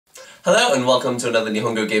Hello and welcome to another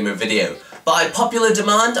NihongoGamer video. By popular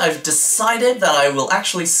demand, I've decided that I will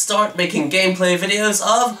actually start making gameplay videos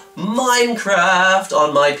of Minecraft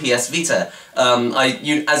on my PS Vita.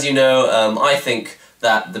 As you know, I think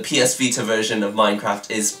that the PS Vita version of Minecraft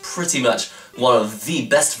is pretty much one of the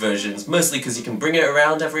best versions, mostly because you can bring it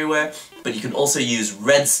around everywhere, but you can also use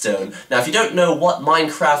redstone. Now, if you don't know what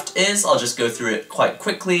Minecraft is, I'll just go through it quite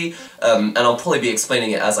quickly, and I'll probably be explaining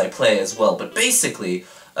it as I play as well. But basically,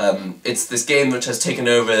 it's this game which has taken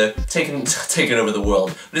over the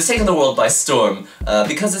world. But it's taken the world by storm,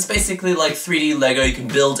 because it's basically like 3D Lego. You can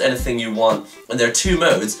build anything you want, and there are two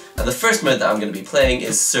modes, and the first mode that I'm going to be playing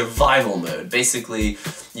is survival mode. Basically,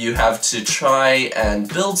 you have to try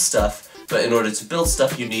and build stuff, but in order to build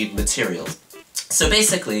stuff you need materials. So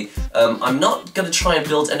basically, I'm not going to try and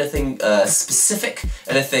build anything specific,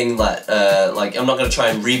 anything like I'm not going to try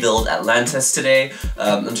and rebuild Atlantis today.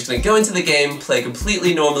 I'm just going to go into the game, play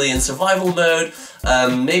completely normally in survival mode,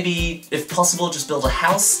 maybe, if possible, just build a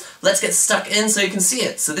house. Let's get stuck in so you can see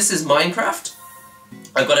it. So this is Minecraft.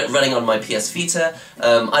 I've got it running on my PS Vita.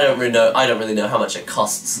 I don't really know how much it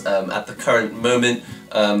costs at the current moment,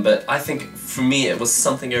 but I think for me it was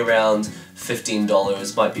something around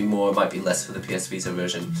 $15, might be more, might be less for the PS Vita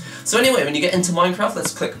version. So anyway, when you get into Minecraft,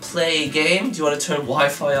 let's click play game. Do you want to turn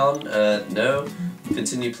Wi-Fi on? No.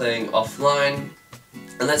 Continue playing offline.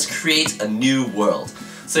 And let's create a new world.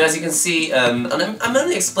 So as you can see, and I'm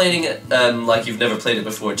only explaining it like you've never played it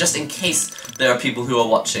before, just in case there are people who are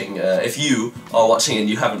watching, if you are watching and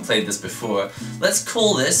you haven't played this before. Let's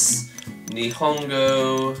call this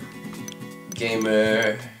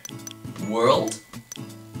NihongoGamer World.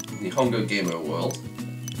 NihongoGamer World.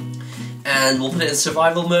 And we'll put it in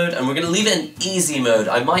survival mode, and we're going to leave it in easy mode.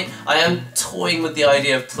 I am toying with the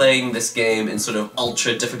idea of playing this game in sort of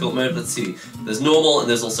ultra difficult mode. Let's see, there's normal and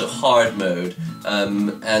there's also hard mode.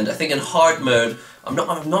 And I think in hard mode, I'm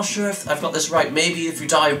not sure if I've got this right. Maybe if you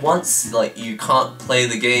die once, like, you can't play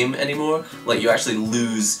the game anymore. Like, you actually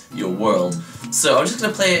lose your world. So I'm just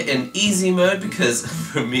going to play it in easy mode because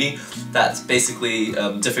for me, that's basically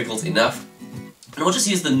difficult enough. And we'll just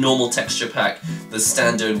use the normal texture pack, the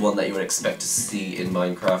standard one that you would expect to see in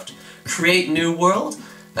Minecraft. Create new world,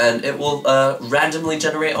 and it will randomly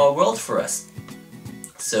generate our world for us.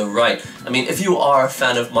 So right, I mean, if you are a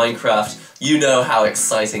fan of Minecraft, you know how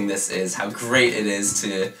exciting this is, how great it is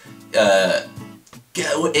to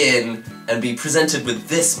go in and be presented with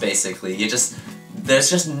this, basically. There's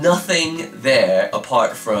just nothing there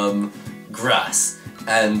apart from grass.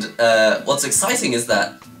 And what's exciting is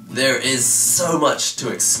that there is so much to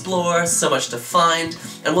explore, so much to find,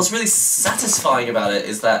 and what's really satisfying about it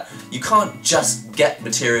is that you can't just get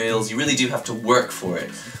materials, you really do have to work for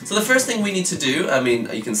it. So the first thing we need to do, I mean,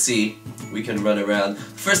 you can see, we can run around. The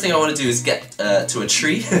first thing I want to do is get to a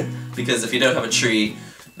tree, because if you don't have a tree,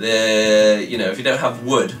 if you don't have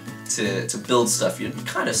wood to build stuff, you're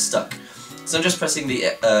kind of stuck. So I'm just pressing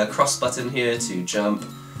the cross button here to jump.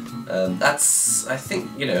 I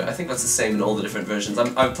think that's the same in all the different versions.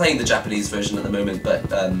 I'm playing the Japanese version at the moment, but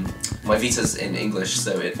my Vita's in English,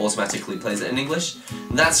 so it automatically plays it in English.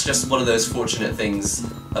 And that's just one of those fortunate things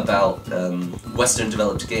about Western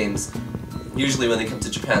developed games. Usually when they come to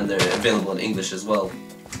Japan, they're available in English as well.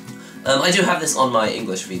 I do have this on my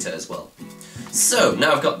English Vita as well. So,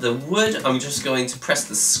 now I've got the wood, I'm just going to press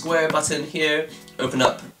the square button here, open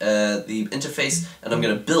up the interface, and I'm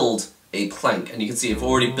going to build a plank, and you can see I've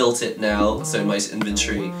already built it now. So in my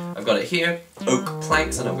inventory I've got it here, oak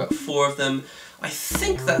planks, and I've got 4 of them. I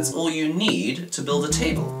think that's all you need to build a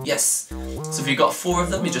table, yes. So if you've got 4 of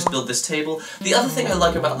them, you just build this table. The other thing I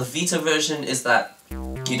like about the Vita version is that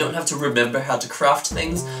you don't have to remember how to craft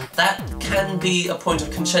things. That can be a point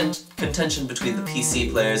of contention between the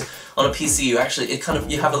PC players. On a PC, you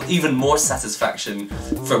have even more satisfaction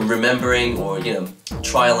from remembering or,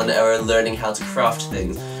 trial and error, learning how to craft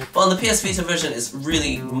things. But on the PS Vita version, it's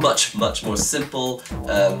really much more simple,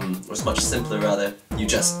 or it's much simpler rather. You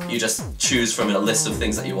just choose from a list of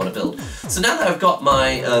things that you want to build. So now that I've got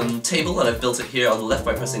my table and I've built it here on the left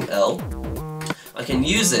by pressing L, I can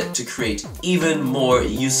use it to create even more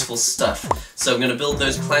useful stuff. So I'm going to build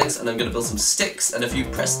those planks, and I'm going to build some sticks, and if you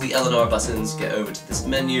press the L and R buttons, get over to this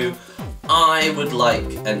menu. I would like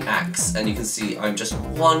an axe, and you can see I'm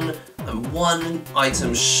one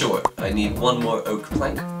item short. I need one more oak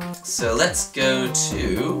plank. So let's get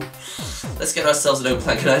ourselves an oak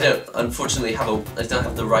plank, and I don't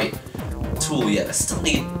have the right tool yet. I still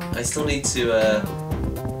need to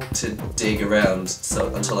dig around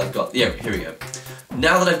until I've got, here we go.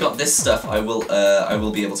 Now that I've got this stuff, I will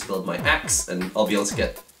be able to build my axe, and I'll be able to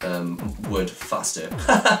get wood faster.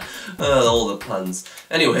 All the puns.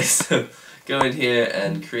 Anyway, so go in here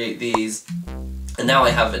and create these, and now I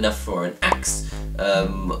have enough for an axe.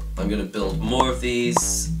 I'm going to build more of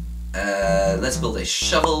these. Let's build a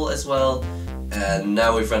shovel as well. And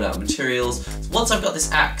now we've run out of materials. So once I've got this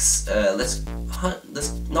axe, let's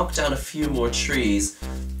knock down a few more trees.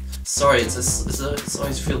 Sorry, it's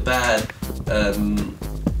always feel bad.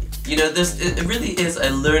 You know, it really is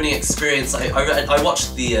a learning experience. I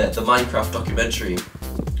watched the Minecraft documentary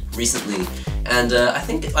recently, and I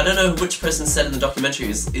don't know which person said in the documentary,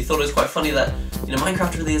 he thought it was quite funny that, you know,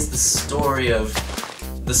 Minecraft really is the story of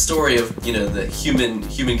you know, the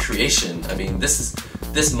human creation. I mean,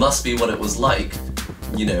 this must be what it was like,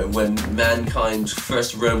 you know, when mankind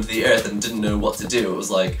first roamed the earth and didn't know what to do. It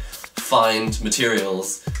was like, find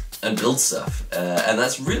materials and build stuff, and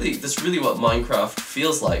that's really what Minecraft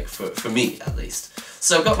feels like for me, at least.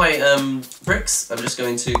 So I've got my bricks. I'm just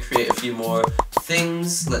going to create a few more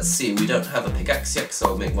things. Let's see, we don't have a pickaxe yet, so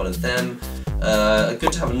I'll make one of them.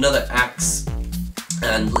 Good to have another axe,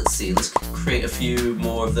 and let's see, let's create a few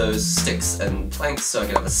more of those sticks and planks so I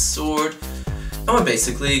can have a sword. And we're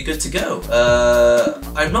basically good to go.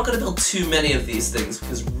 I'm not going to build too many of these things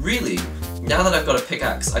because really, now that I've got a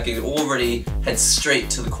pickaxe, I can already head straight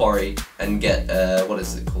to the quarry and get, what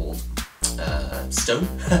is it called? Stone?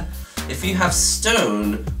 If you have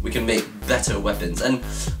stone, we can make better weapons. And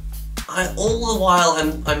all the while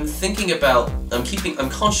I'm thinking about, I'm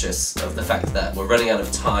conscious of the fact that we're running out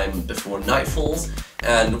of time before night falls,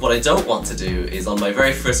 and what I don't want to do is, on my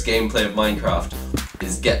very first gameplay of Minecraft,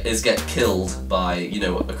 is get killed by, you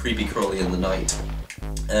know, a creepy crawly in the night.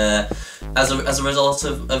 As a result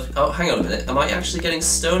of oh, hang on a minute, am I actually getting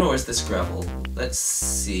stone or is this gravel? Let's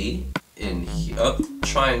see, in here, oh,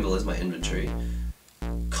 triangle is my inventory.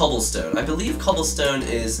 Cobblestone, I believe cobblestone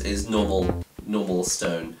is normal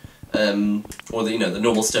stone, or the, you know, the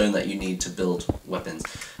normal stone that you need to build weapons.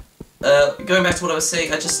 Going back to what I was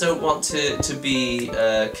saying, I just don't want to be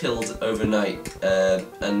killed overnight,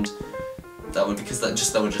 and that would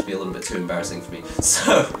just be a little bit too embarrassing for me.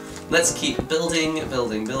 So let's keep building.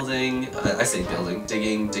 I say building,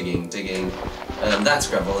 digging. That's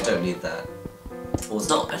gravel. I don't need that. Well, it's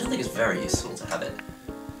not. I don't think it's very useful to have it.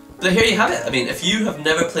 But here you have it. I mean, if you have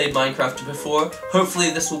never played Minecraft before,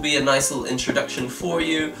 hopefully this will be a nice little introduction for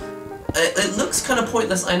you. It looks kind of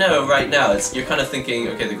pointless, I know, right now. You're kind of thinking,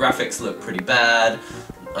 okay, the graphics look pretty bad.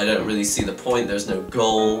 I don't really see the point, there's no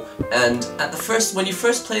goal, and when you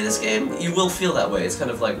first play this game, you will feel that way. It's kind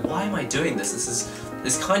of like, why am I doing this? This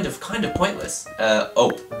is kind of pointless.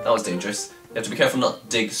 Oh, that was dangerous. You have to be careful not to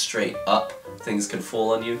dig straight up, things can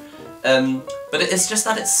fall on you. But it's just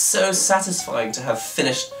that it's so satisfying to have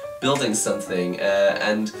finished building something,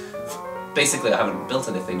 and basically I haven't built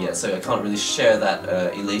anything yet, so I can't really share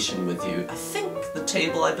that elation with you. I think the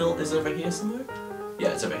table I built is over here somewhere?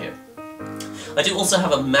 Yeah, it's over here. I do also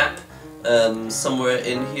have a map somewhere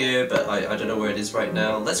in here, but I don't know where it is right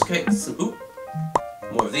now. Let's create some, ooh,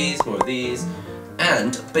 more of these,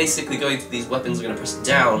 and basically going to these weapons, I'm going to press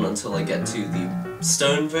down until I get to the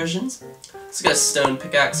stone versions. So got a stone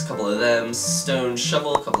pickaxe, a couple of them, stone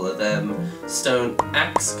shovel, a couple of them, stone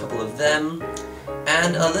axe, a couple of them,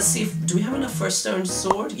 and let's see, do we have enough for a stone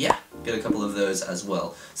sword? Yeah, get a couple of those as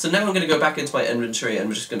well. So now I'm going to go back into my inventory and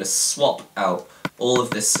we're just going to swap out all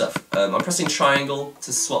of this stuff. I'm pressing triangle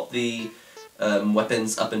to swap the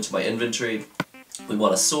weapons up into my inventory. We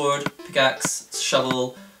want a sword, pickaxe,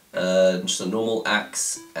 shovel, just a normal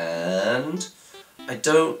axe, and I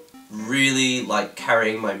don't really like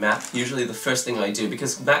carrying my map. Usually the first thing I do,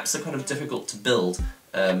 because maps are kind of difficult to build,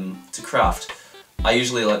 to craft, I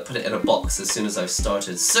usually like put it in a box as soon as I've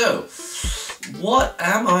started. So, what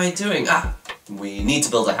am I doing? Ah, we need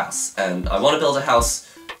to build a house, and I want to build a house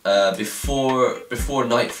before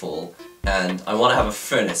nightfall, and I want to have a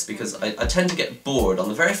furnace because I tend to get bored on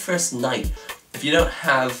the very first night. If you don't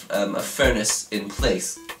have a furnace in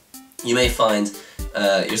place, you may find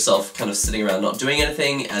yourself kind of sitting around not doing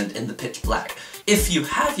anything and in the pitch black. If you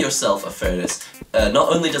have yourself a furnace,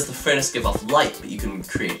 not only does the furnace give off light, but you can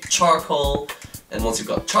create charcoal, and once you've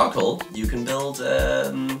got charcoal, you can build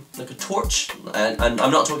like a torch, and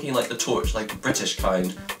I'm not talking like the torch, like the British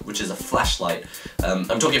kind, which is a flashlight.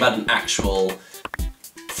 I'm talking about an actual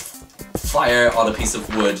fire on a piece of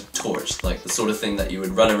wood torch, like the sort of thing that you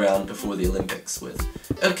would run around before the Olympics with.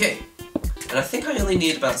 Okay, and I think I only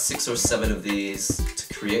need about 6 or 7 of these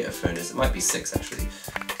to create a furnace. It might be 6 actually.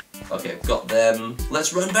 Okay, I've got them.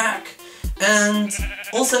 Let's run back! And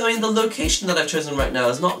also, I mean, the location that I've chosen right now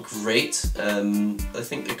is not great. I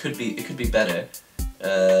think it could be better.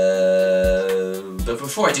 But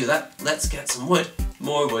before I do that, let's get some wood.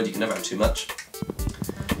 More wood, you can never have too much.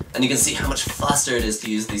 And you can see how much faster it is to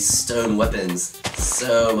use these stone weapons.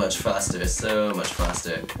 So much faster, so much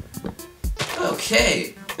faster.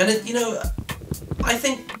 Okay, and you know, I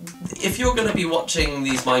think if you're going to be watching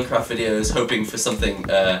these Minecraft videos hoping for something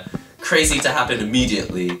crazy to happen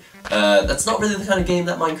immediately, that's not really the kind of game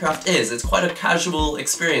that Minecraft is. It's quite a casual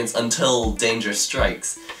experience until danger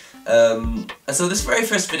strikes. And so this very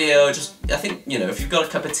first video, I think, you know, if you've got a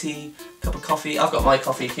cup of tea, cup of coffee, I've got my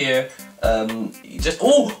coffee here, you just,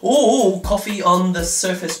 coffee on the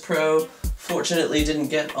Surface Pro, fortunately didn't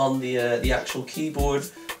get on the actual keyboard.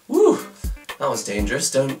 Woo! That was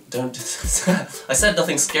dangerous. Don't. I said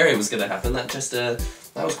nothing scary was gonna happen. That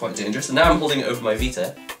was quite dangerous. And now I'm holding it over my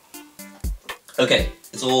Vita. Okay,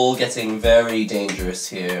 it's all getting very dangerous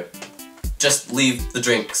here. Just leave the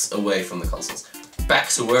drinks away from the consoles. Back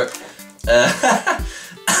to work.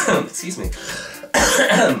 Excuse me.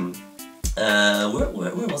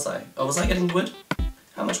 Where was I? Oh, was I getting wood?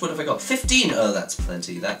 How much wood have I got? 15! Oh, that's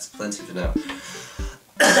plenty. That's plenty for now.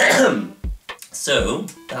 So,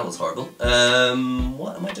 that was horrible.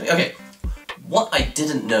 What am I doing? Okay, what I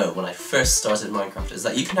didn't know when I first started Minecraft is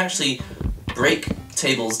that you can actually break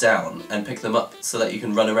tables down and pick them up so that you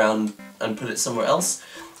can run around and put it somewhere else.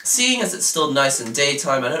 Seeing as it's still nice and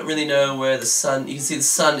daytime, I don't really know where the sun... You can see the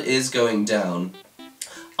sun is going down.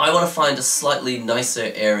 I want to find a slightly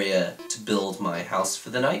nicer area to build my house for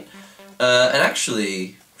the night. And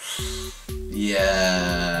actually...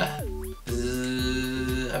 Yeah...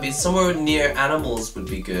 I mean, somewhere near animals would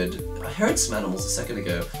be good. I heard some animals a second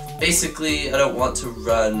ago. Basically, I don't want to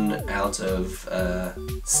run out of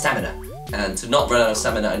stamina. And to not run out of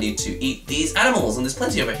stamina, I need to eat these animals, and there's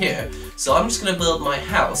plenty over here. So I'm just going to build my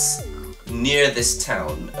house near this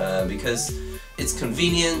town, because it's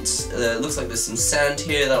convenient. It looks like there's some sand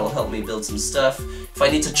here that'll help me build some stuff. If I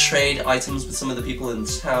need to trade items with some of the people in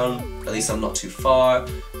the town, at least I'm not too far.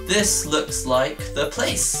 This looks like the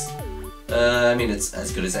place. I mean, it's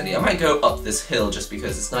as good as any. I might go up this hill just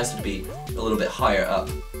because it's nicer to be a little bit higher up.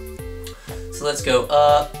 So let's go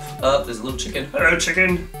up, up. There's a little chicken. Hello,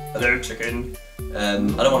 chicken. Hello, chicken. I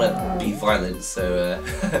don't want to be violent, so,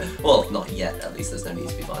 well, not yet, at least there's no need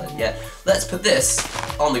to be violent yet. Let's put this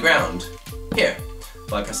on the ground, here,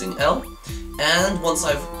 by pressing L. And once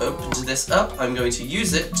I've opened this up, I'm going to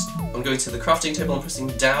use it. I'm going to the crafting table and pressing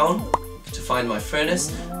down to find my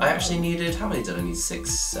furnace. I actually needed, how many did I need? 6,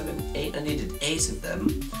 7, 8? I needed 8 of them.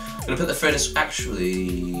 I'm going to put the furnace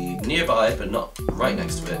actually nearby, but not right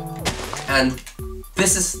next to it. And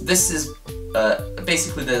this is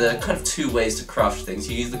basically the kind of two ways to craft things.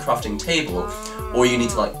 You use the crafting table, or you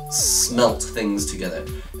need to like smelt things together.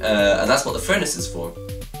 And that's what the furnace is for.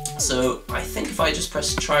 So I think if I just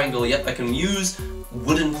press triangle, yep, I can use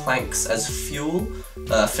wooden planks as fuel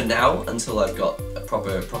for now until I've got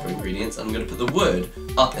proper ingredients. I'm going to put the wood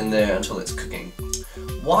up in there until it's cooking.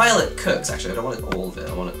 While it cooks, actually, I don't want it all of it.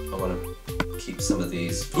 I want to keep some of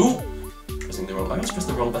these. Ooh, pressing the wrong. I always press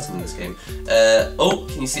the wrong button in this game. Oh,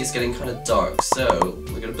 can you see it's getting kind of dark? So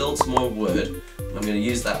we're going to build some more wood, and I'm going to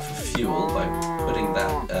use that for fuel by putting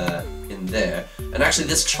that in there. And actually,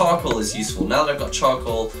 this charcoal is useful. Now that I've got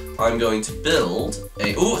charcoal, I'm going to build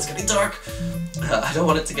a. Oh, it's getting dark. I don't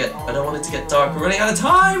want it to get dark. We're running out of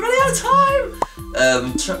time.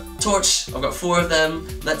 Torch. I've got 4 of them.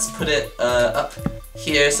 Let's put it up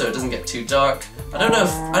here so it doesn't get too dark. I don't know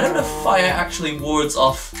if fire actually wards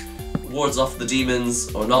off the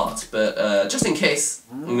demons or not, but just in case,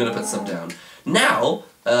 I'm gonna put some down. Now,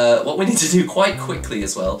 what we need to do quite quickly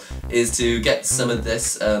as well is to get some of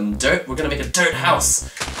this dirt. We're gonna make a dirt house.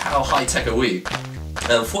 How high tech are we?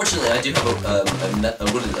 Fortunately, I do have a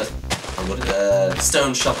wooden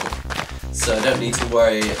stone shovel, so I don't need to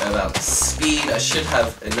worry about speed. I should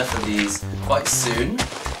have enough of these quite soon.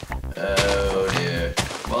 Oh dear.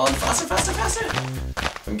 Come on, faster, faster, faster!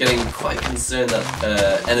 I'm getting quite concerned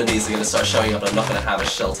that enemies are going to start showing up and I'm not going to have a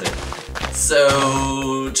shelter.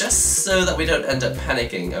 So, just so that we don't end up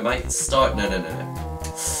panicking, I might start... No.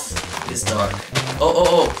 It is dark.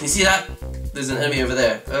 Oh, can you see that? There's an enemy over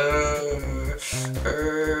there.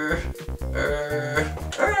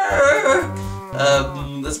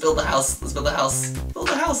 Let's build the house. Build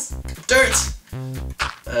the house. Dirt!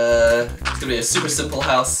 It's going to be a super simple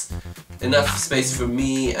house. Enough space for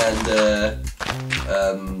me and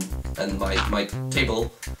my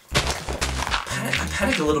table. I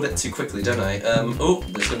panic a little bit too quickly, don't I? Oh,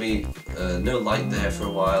 there's gonna be no light there for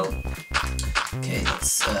a while. Okay,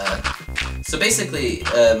 let's. So basically,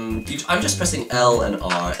 I'm just pressing L and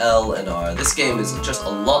R, L and R. This game is just a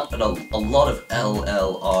lot of L,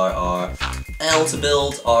 L, R, R. L to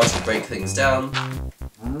build, R to break things down.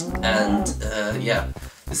 And, yeah.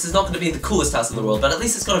 This is not going to be the coolest house in the world, but at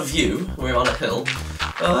least it's got a view. We're on a hill.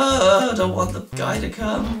 I don't want the guy to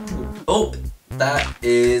come. Oh, that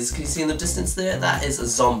is... Can you see in the distance there? That is a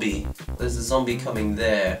zombie. There's a zombie coming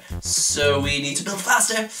there. So we need to build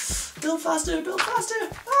faster. Build faster, build faster.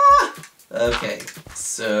 Ah! Okay,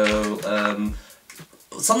 so,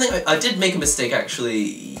 something I did make a mistake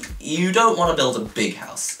actually. You don't want to build a big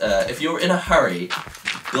house. If you're in a hurry,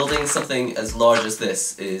 building something as large as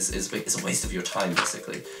this is a waste of your time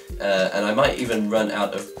basically. And I might even run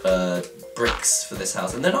out of bricks for this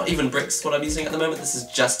house. And they're not even bricks what I'm using at the moment. This is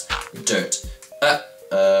just dirt.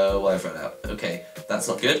 Well, I've run out. Okay, that's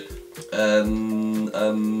not good.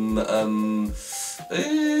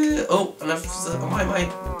 Oh, and I've,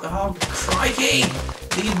 oh, crikey!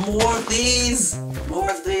 Need more of these! More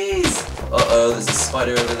of these! Uh-oh, there's a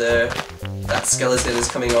spider over there. That skeleton is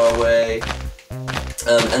coming our way.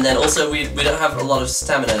 And then also we don't have a lot of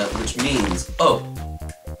stamina, which means, oh,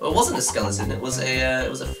 well, it wasn't a skeleton, it was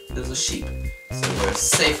a sheep. So we're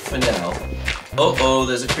safe for now. Oh,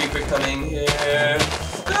 there's a creeper coming here.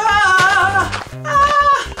 Ah! Ah!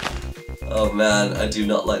 Oh man, I do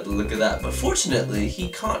not like the look of that, but fortunately he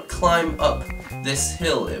can't climb up this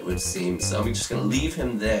hill, it would seem, so I'm just going to leave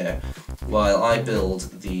him there while I build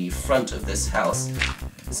the front of this house.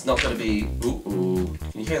 It's not going to be... Ooh,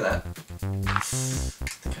 can you hear that? I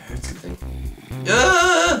think I heard something.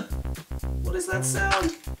 Ah! What is that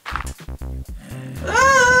sound?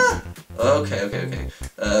 Ah! Okay.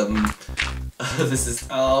 This is...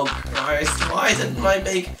 Oh Christ, why didn't I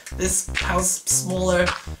make this house smaller?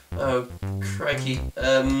 Oh, crikey.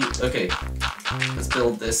 Okay. Let's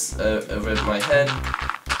build this over my head.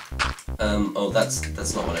 Oh,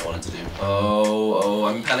 that's not what I wanted to do. Oh,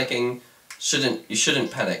 I'm panicking. You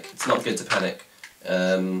shouldn't panic. It's not good to panic.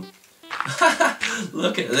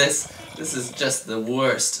 Look at this. This is just the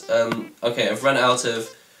worst. Okay, I've run out of...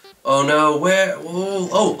 Oh no, where...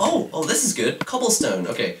 Oh, this is good. Cobblestone.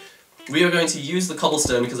 Okay. We are going to use the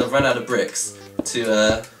cobblestone because I've run out of bricks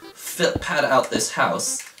to pad out this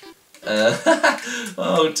house.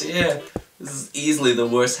 Oh dear, this is easily the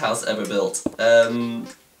worst house ever built.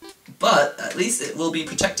 But at least it will be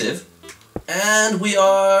protective, and we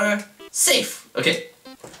are safe. Okay,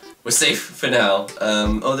 we're safe for now.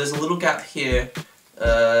 Oh, there's a little gap here.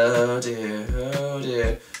 Oh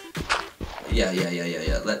dear. Yeah.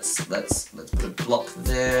 Let's put a block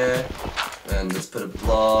there, and let's put a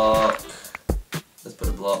block.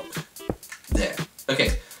 There.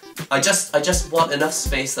 Okay. I just want enough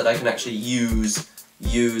space that I can actually use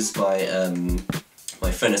my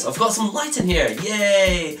my furnace. I've got some light in here,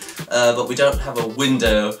 yay! But we don't have a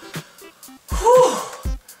window. Whew!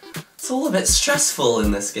 It's all a bit stressful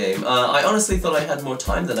in this game. I honestly thought I had more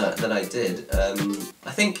time than I did.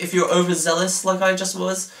 I think if you're overzealous like I just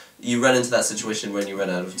was, you run into that situation when you run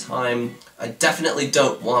out of time. I definitely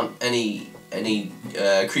don't want any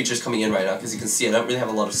creatures coming in right now, because you can see I don't really have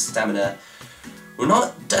a lot of stamina. We're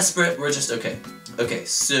not desperate, we're just okay. Okay,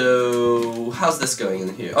 so how's this going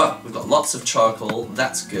in here? Oh, we've got lots of charcoal.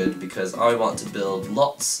 That's good because I want to build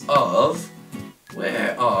lots of...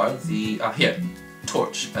 Where are the... here.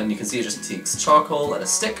 Torch. And you can see it just takes charcoal and a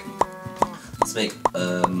stick. Let's make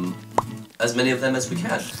as many of them as we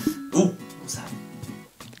can. Ooh, what's that?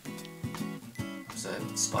 Was that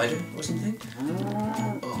a spider or something?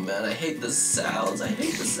 Oh man, I hate the sounds.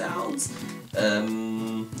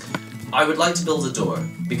 I would like to build a door,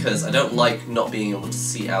 because I don't like not being able to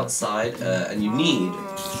see outside, and you need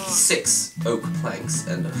 6 oak planks,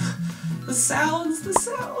 and the sounds!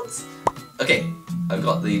 Okay, I've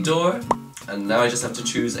got the door, and now I just have to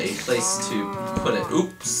choose a place to put it.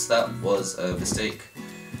 Oops, that was a mistake.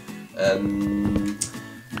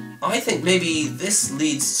 I think maybe this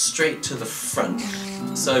leads straight to the front,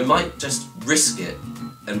 so I might just risk it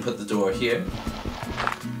and put the door here.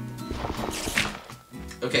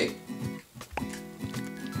 Okay.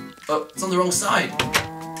 Oh, it's on the wrong side.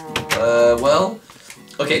 Well,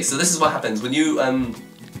 okay. So this is what happens when you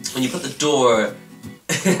put the door.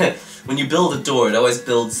 When you build a door, it always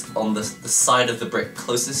builds on the side of the brick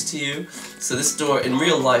closest to you. So this door, in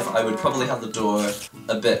real life, I would probably have the door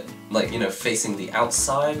a bit, like, you know, facing the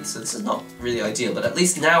outside. So this is not really ideal. But at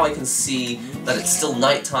least now I can see that it's still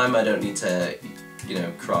nighttime. I don't need to, you know,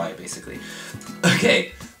 cry basically.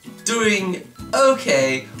 Okay, doing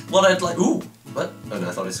okay. What I'd like. Ooh. What? Oh no,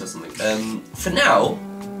 I thought I saw something. For now,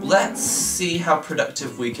 let's see how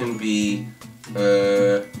productive we can be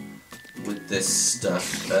with this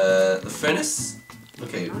stuff. The furnace?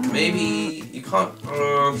 Okay, maybe you can't...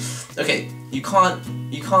 okay, you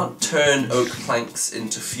can't turn oak planks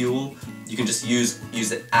into fuel. you can just use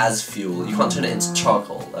it as fuel. You can't turn it into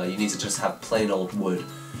charcoal. You need to just have plain old wood.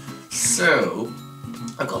 So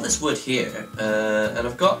I've got this wood here, and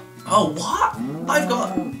I've got, oh what? Why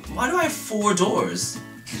do I have 4 doors?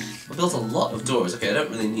 I built a lot of doors. Okay, I don't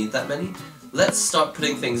really need that many. Let's start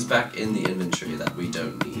putting things back in the inventory that we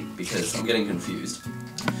don't need, because I'm getting confused.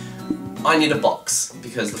 I need a box,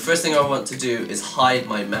 because the first thing I want to do is hide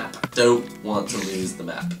my map. I don't want to lose the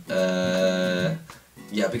map.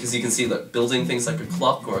 Yeah, because you can see that building things like a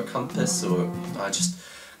clock or a compass or just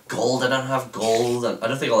gold. I don't have gold. I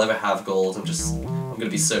don't think I'll ever have gold. I'm gonna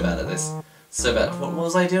be so bad at this. So bad. What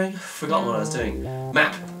was I doing? Forgot what I was doing.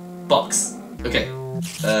 Map. Box. Okay.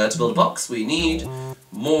 To build a box, we need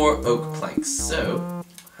more oak planks. So,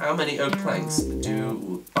 how many oak planks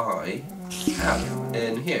do I have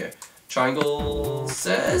in here? Triangle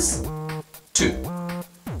says 2.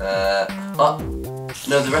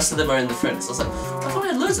 No, the rest of them are in the furnace. I was like, I thought I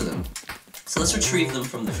had loads of them. So let's retrieve them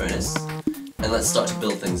from the furnace, and let's start to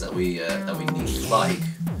build things that we need. Like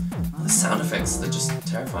the sound effects, they're just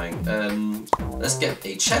terrifying. Let's get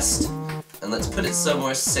a chest, and let's put it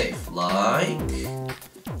somewhere safe, like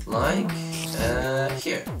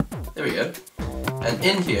here. There we go. And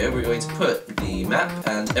in here, we're going to put the map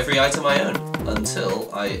and every item I own until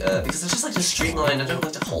because I just like to streamline. I don't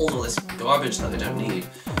like to hold all this garbage that I don't need.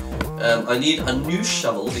 I need a new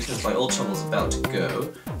shovel because my old shovel's about to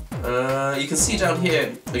go. You can see down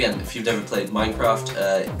here, again, if you've never played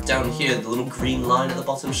Minecraft, down here the little green line at the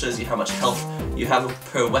bottom shows you how much health you have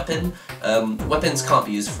per weapon. Weapons can't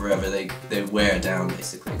be used forever, they wear down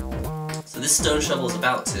basically. So this stone shovel is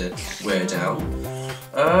about to wear down.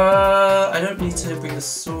 I don't need to bring the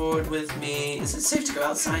sword with me. Is it safe to go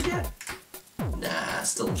outside yet? Nah,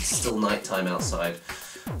 still nighttime outside.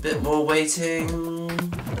 Bit more waiting.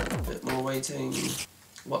 Bit more waiting.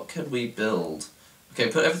 What could we build? Okay,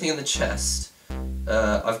 put everything in the chest.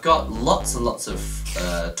 I've got lots and lots of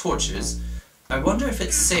torches. I wonder if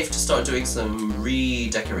it's safe to start doing some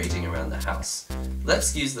redecorating around the house.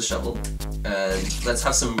 Let's use the shovel, and let's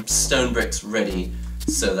have some stone bricks ready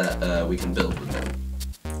so that we can build with them.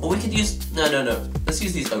 Or we could use, no, let's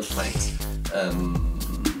use these oak planks.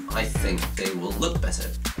 I think they will look better.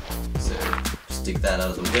 So, just dig that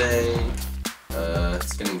out of the way.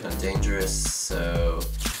 It's getting kind of dangerous, so...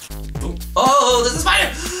 Ooh. Oh, there's a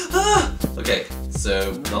spider! Ah! Okay,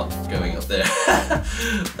 so not going up there.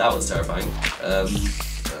 That was terrifying.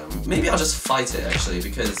 Maybe I'll just fight it actually,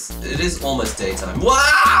 because it is almost daytime.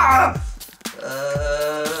 Wah!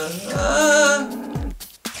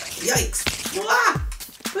 Yikes! Wah!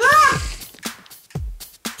 Ah!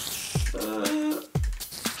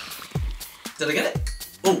 Did I get it?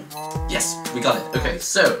 Oh, yes, we got it. Okay,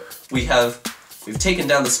 so we've taken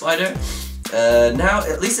down the spider. Now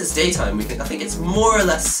at least it's daytime. I think it's more or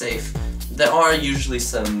less safe. There are usually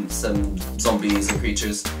some zombies and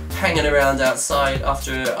creatures hanging around outside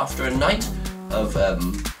after a night of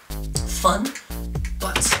fun,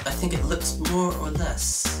 but I think it looks more or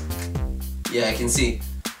less. Yeah, I can see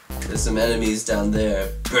there's some enemies down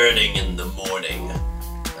there burning in the morning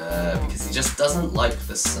because he just doesn't like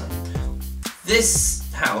the sun. This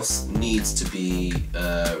house needs to be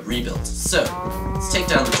rebuilt. So let's take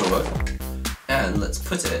down the door and let's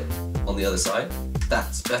put it on the other side.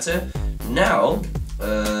 That's better. Now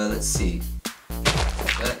let's see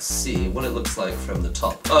what it looks like from the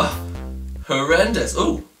top. Oh, horrendous!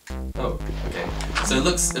 Oh, okay. So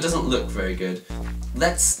it doesn't look very good.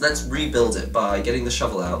 Let's rebuild it by getting the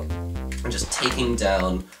shovel out and just taking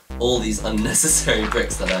down all these unnecessary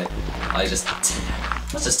bricks that I was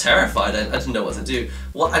just terrified. I didn't know what to do.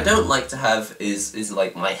 What I don't like to have is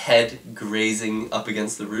like my head grazing up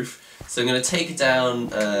against the roof. So I'm gonna take down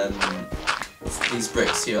these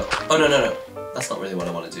bricks here. Oh no, that's not really what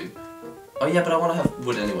I want to do. Oh yeah, but I want to have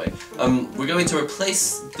wood anyway. We're going to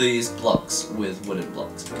replace these blocks with wooden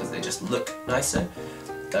blocks because they just look nicer.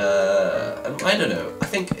 I don't know. I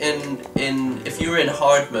think if you were in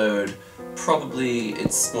hard mode, probably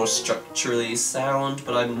it's more structurally sound,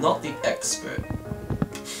 but I'm not the expert.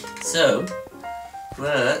 So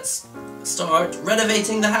let's start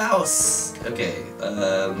renovating the house. Okay.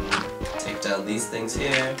 Take down these things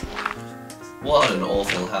here. What an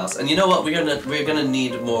awful house. And you know what? We're gonna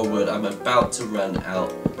need more wood. I'm about to run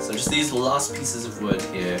out. So just these last pieces of wood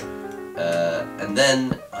here. And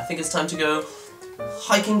then I think it's time to go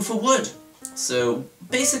hiking for wood. So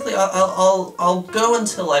basically I'll go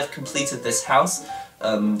until I've completed this house.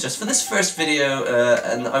 Just for this first video,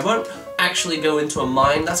 and I won't actually go into a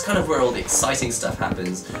mine. That's kind of where all the exciting stuff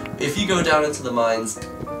happens. If you go down into the mines,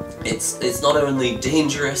 It's not only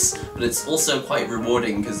dangerous, but it's also quite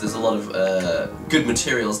rewarding because there's a lot of good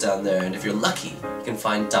materials down there, and if you're lucky, you can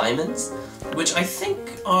find diamonds, which I think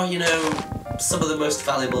are, you know, some of the most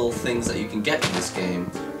valuable things that you can get in this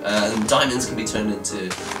game. And diamonds can be turned into,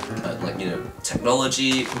 like, you know,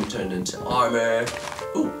 technology, it can be turned into armor.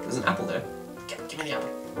 Ooh, there's an apple there. Give me the apple.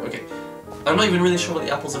 Okay. I'm not even really sure what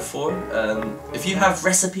the apples are for. If you have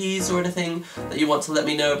recipes or anything that you want to let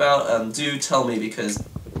me know about, do tell me, because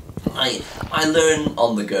I learn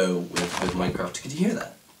on the go with Minecraft. Can you hear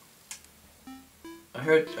that? I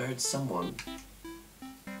heard someone,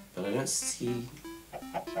 but I don't see.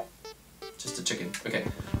 Just a chicken. Okay,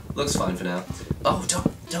 looks fine for now. Oh,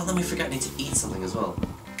 don't let me forget. I need to eat something as well.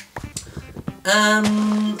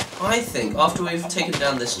 I think after we've taken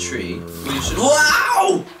down this tree, we should.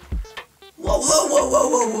 Wow! Whoa! Whoa! Whoa! Whoa!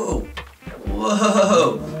 Whoa!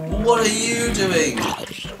 Whoa! Whoa! What are you doing?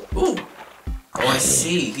 Ooh! Oh, I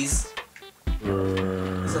see. He's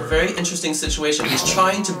a very interesting situation. He's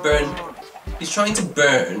trying to burn. He's trying to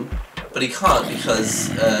burn, but he can't because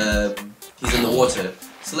he's in the water.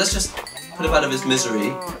 So let's just put him out of his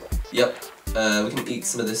misery. Yep. We can eat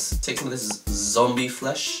some of this. Take some of this zombie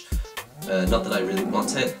flesh. Not that I really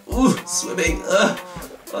want it. Ooh, swimming.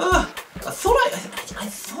 I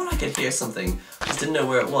thought I could hear something. I just didn't know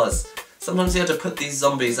where it was. Sometimes you have to put these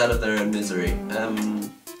zombies out of their own misery.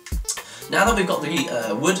 Now that we've got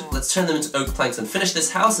the wood, let's turn them into oak planks and finish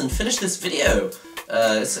this house and finish this video.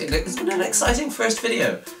 It's been an exciting first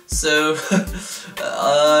video. So,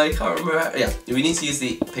 I can't remember. Yeah, we need to use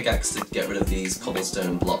the pickaxe to get rid of these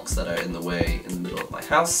cobblestone blocks that are in the way in the middle of my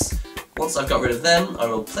house. Once I've got rid of them, I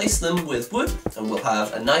will place them with wood and we'll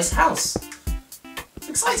have a nice house.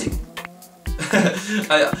 Exciting!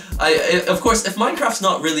 Of course, if Minecraft's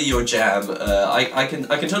not really your jam, I can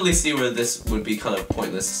totally see where this would be kind of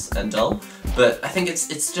pointless and dull. But I think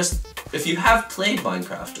it's just, if you have played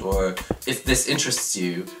Minecraft, or if this interests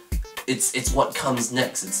you, it's what comes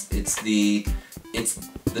next. It's the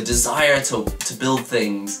desire to build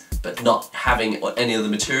things, but not having any of the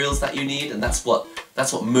materials that you need, and that's what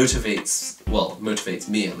motivates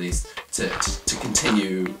me at least to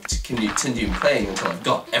continue playing until I've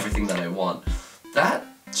got everything that I want. That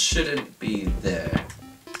shouldn't be there.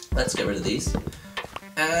 Let's get rid of these,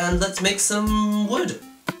 and let's make some wood.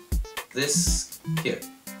 This here,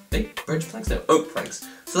 birch planks? No, oak planks.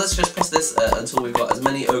 So let's just press this until we've got as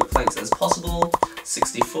many oak planks as possible.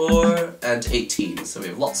 64 and 18. So we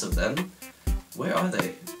have lots of them. Where are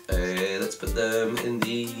they? Let's put them in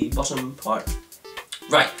the bottom part.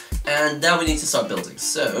 Right, and now we need to start building.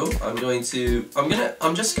 So I'm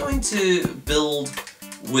just going to build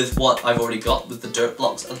with what I've already got with the dirt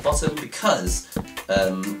blocks at the bottom, because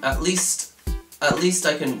at least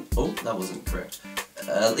I can. Oh, that wasn't correct.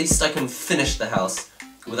 At least I can finish the house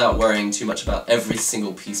without worrying too much about every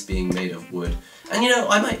single piece being made of wood. And you know,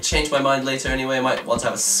 I might change my mind later anyway. I might want to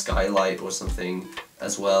have a skylight or something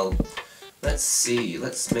as well. Let's see.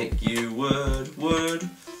 Let's make you wood.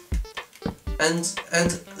 And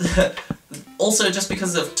also, just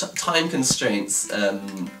because of time constraints,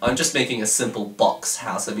 I'm just making a simple box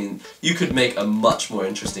house. I mean, you could make a much more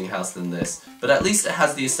interesting house than this, but at least it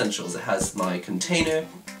has the essentials. It has my container,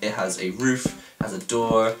 it has a roof, it has a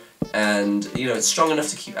door, and you know, it's strong enough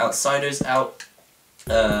to keep outsiders out.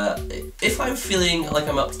 If I'm feeling like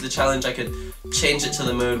I'm up to the challenge, I could change it to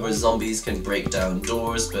the mode where zombies can break down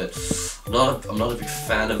doors, but I'm not a big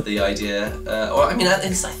fan of the idea. Or I mean, at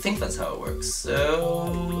least I think that's how it works.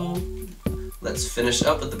 So let's finish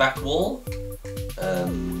up with the back wall.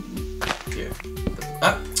 Here.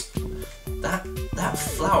 That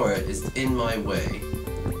flower is in my way.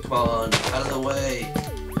 Come on, out of the way.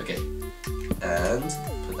 Okay. And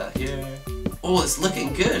put that here. Oh, it's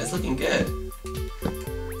looking good. It's looking good.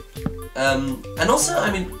 And also,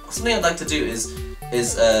 I mean, something I'd like to do is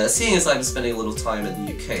seeing as I'm spending a little time in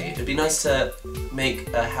the UK, it'd be nice to make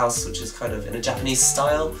a house which is kind of in a Japanese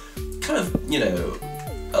style, kind of, you know,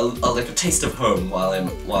 like a taste of home while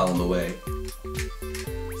I'm away.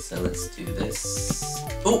 So let's do this.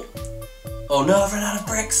 Oh no, I've run out of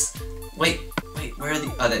bricks. Wait, where are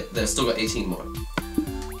the? Oh, they've still got 18 more.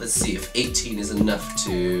 Let's see if 18 is enough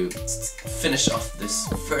to finish off this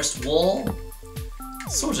first wall.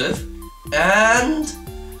 Sort of. And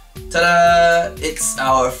ta-da! It's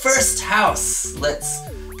our first house! Let's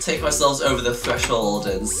take ourselves over the threshold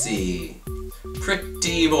and see.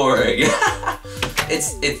 Pretty boring.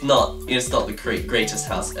 It's not the greatest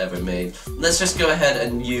house ever made. Let's just go ahead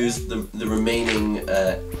and use the remaining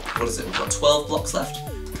what is it? We've got 12 blocks left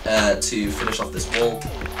to finish off this wall.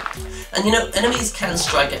 And you know, enemies can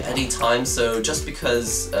strike at any time, so just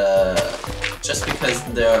because just because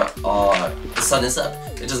the sun is up,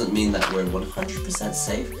 it doesn't mean that we're 100%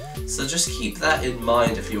 safe. So just keep that in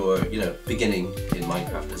mind if you're, you know, beginning in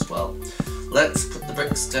Minecraft as well. Let's put the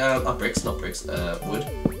bricks down. Oh, bricks, not bricks. Wood.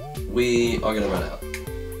 We are gonna run out.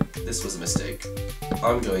 This was a mistake.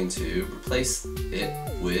 I'm going to replace it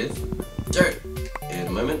with dirt in a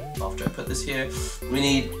moment after I put this here.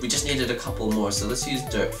 We just needed a couple more, so let's use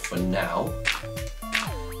dirt for now.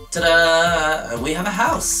 Ta-da! And we have a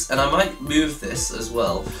house, and I might move this as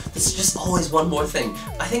well. There's just always one more thing.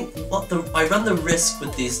 I think I run the risk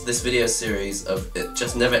with this video series of it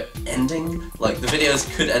just never ending. Like, the videos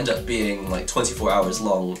could end up being like 24 hours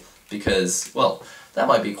long because, well, that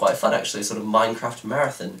might be quite fun actually, sort of Minecraft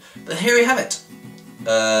marathon. But here we have it.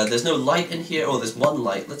 There's no light in here. Oh, there's one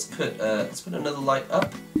light. Let's put another light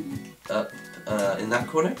up in that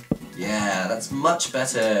corner. Yeah, that's much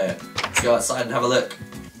better. Let's go outside and have a look.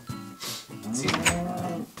 See.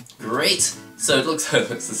 Great. So it looks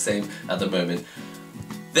the same at the moment.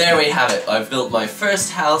 There we have it. I've built my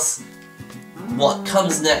first house. What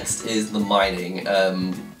comes next is the mining.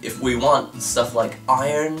 If we want stuff like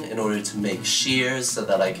iron in order to make shears so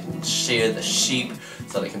that I can shear the sheep,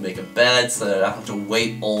 so that I can make a bed, so that I don't have to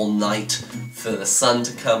wait all night for the sun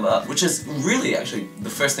to come up, which is really actually the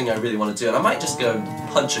first thing I really want to do. And I might just go and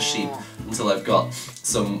punch a sheep until I've got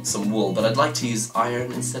some wool, but I'd like to use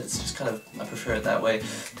iron instead. It's just kind of, I prefer it that way.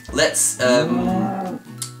 Let's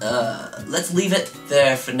leave it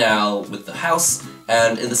there for now with the house,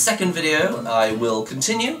 and in the second video I will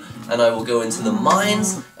continue and I will go into the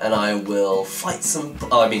mines and I will fight some,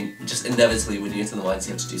 just inevitably when you get into the mines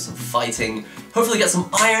you have to do some fighting, hopefully get some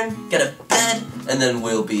iron, get a bed, and then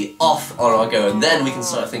we'll be off on our go, and then we can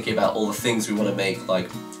start thinking about all the things we want to make, like,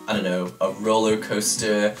 I don't know, a roller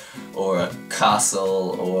coaster, or a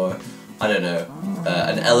castle, or, I don't know,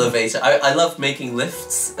 an elevator. I love making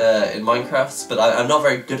lifts in Minecraft, but I'm not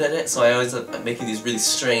very good at it, so I always end up making these really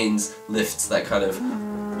strange lifts that kind of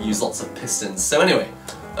use lots of pistons. So anyway,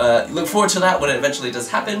 look forward to that when it eventually does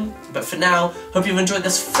happen, but for now, hope you've enjoyed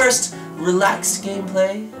this first relaxed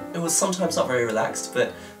gameplay. It was sometimes not very relaxed,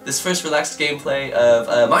 but this first relaxed gameplay of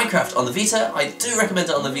Minecraft on the Vita. I do recommend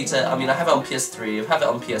it on the Vita. I mean, I have it on PS3, I have it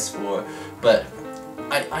on PS4, but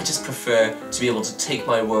I just prefer to be able to take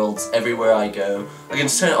my worlds everywhere I go. I can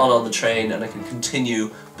just turn it on the train and I can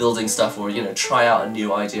continue building stuff or, you know, try out a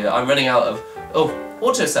new idea. I'm running out of,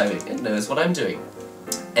 auto-saving, it knows what I'm doing.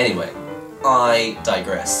 Anyway, I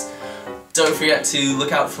digress. Don't forget to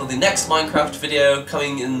look out for the next Minecraft video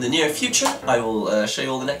coming in the near future. I will show you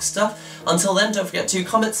all the next stuff. Until then, don't forget to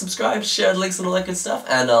comment, subscribe, share the links and all that good stuff,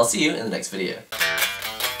 and I'll see you in the next video.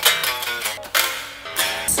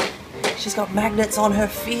 She's got magnets on her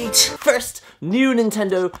feet. First new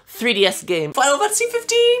Nintendo 3DS game, Final Fantasy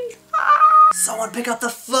 15! Ah! Someone pick up the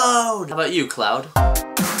phone! How about you, Cloud?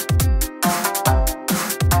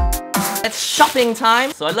 It's shopping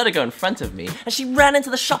time! So I let her go in front of me, and she ran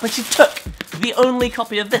into the shop and she took the only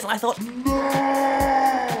copy of this, and I thought,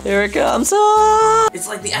 no! Here it comes! Ah! It's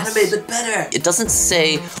like the anime, but better! It doesn't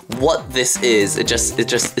say what this is, it's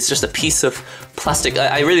just a piece of plastic.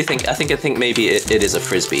 I think maybe it is a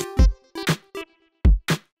frisbee.